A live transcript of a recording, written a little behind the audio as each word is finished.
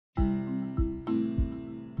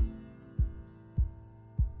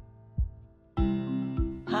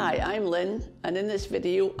Hi, I'm Lynn, and in this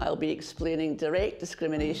video I'll be explaining direct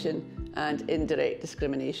discrimination and indirect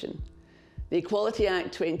discrimination. The Equality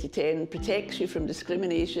Act 2010 protects you from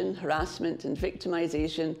discrimination, harassment and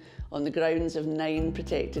victimisation on the grounds of 9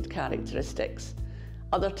 protected characteristics.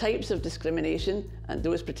 Other types of discrimination and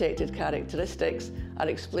those protected characteristics are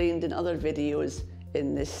explained in other videos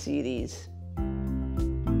in this series.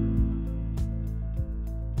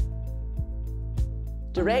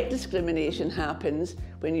 Direct discrimination happens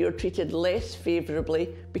when you're treated less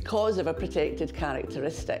favourably because of a protected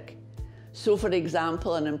characteristic. So, for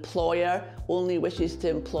example, an employer only wishes to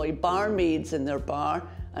employ barmaids in their bar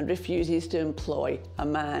and refuses to employ a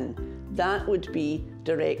man. That would be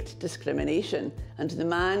direct discrimination, and the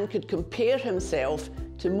man could compare himself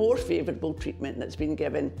to more favourable treatment that's been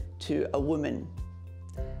given to a woman.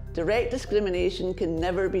 Direct discrimination can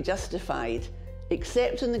never be justified,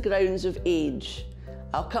 except on the grounds of age.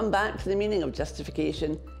 I'll come back to the meaning of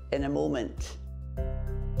justification in a moment.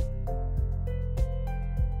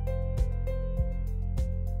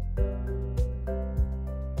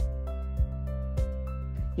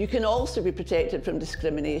 You can also be protected from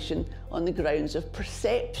discrimination on the grounds of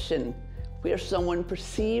perception, where someone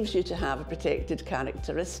perceives you to have a protected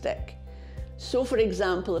characteristic. So, for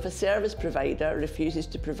example, if a service provider refuses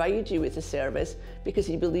to provide you with a service because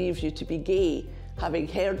he believes you to be gay, having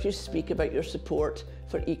heard you speak about your support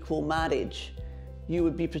for equal marriage, you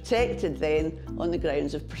would be protected then on the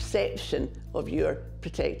grounds of perception of your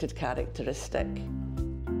protected characteristic.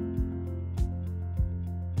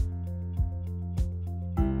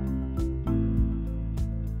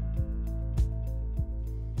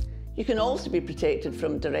 You can also be protected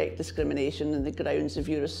from direct discrimination on the grounds of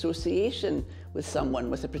your association with someone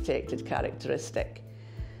with a protected characteristic.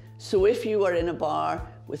 So if you were in a bar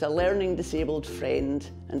with a learning disabled friend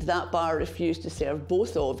and that bar refused to serve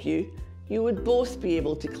both of you, you would both be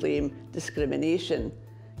able to claim discrimination.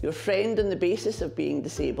 Your friend on the basis of being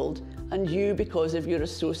disabled and you because of your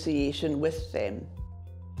association with them.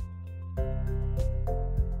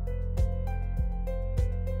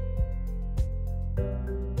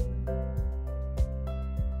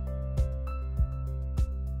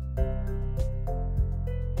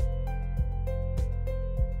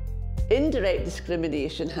 Indirect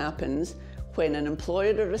discrimination happens when an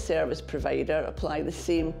employer or a service provider apply the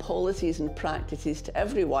same policies and practices to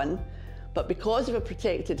everyone, but because of a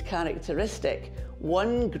protected characteristic,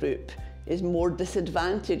 one group is more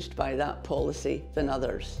disadvantaged by that policy than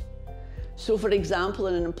others. So, for example,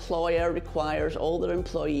 an employer requires all their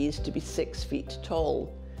employees to be 6 feet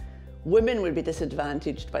tall. Women would be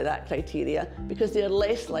disadvantaged by that criteria because they are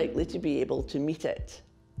less likely to be able to meet it.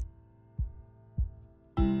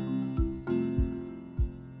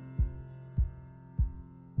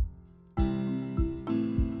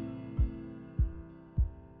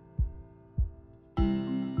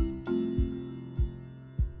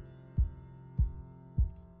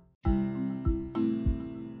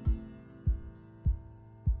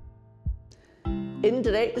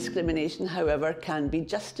 Indirect discrimination, however, can be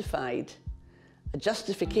justified. A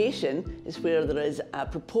justification is where there is a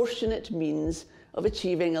proportionate means of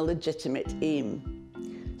achieving a legitimate aim.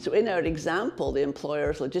 So in our example, the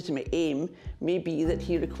employer's legitimate aim may be that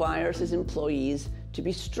he requires his employees to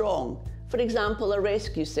be strong. For example, a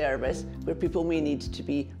rescue service where people may need to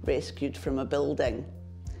be rescued from a building.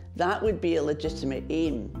 That would be a legitimate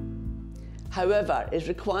aim. However, is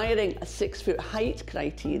requiring a 6-foot height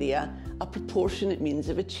criteria a proportionate means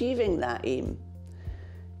of achieving that aim?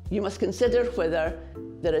 You must consider whether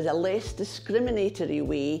there is a less discriminatory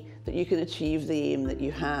way that you can achieve the aim that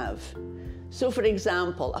you have. So, for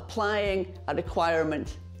example, applying a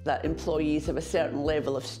requirement that employees have a certain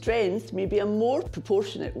level of strength may be a more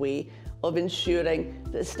proportionate way of ensuring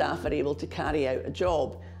that staff are able to carry out a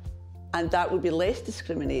job, and that would be less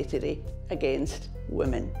discriminatory against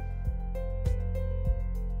women.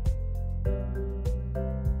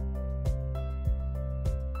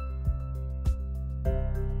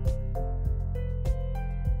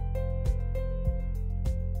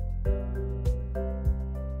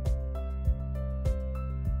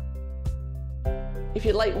 If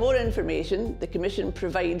you'd like more information, the Commission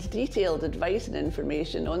provides detailed advice and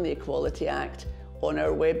information on the Equality Act on our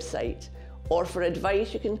website. Or for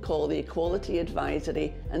advice, you can call the Equality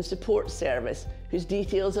Advisory and Support Service, whose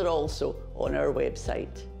details are also on our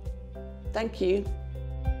website. Thank you.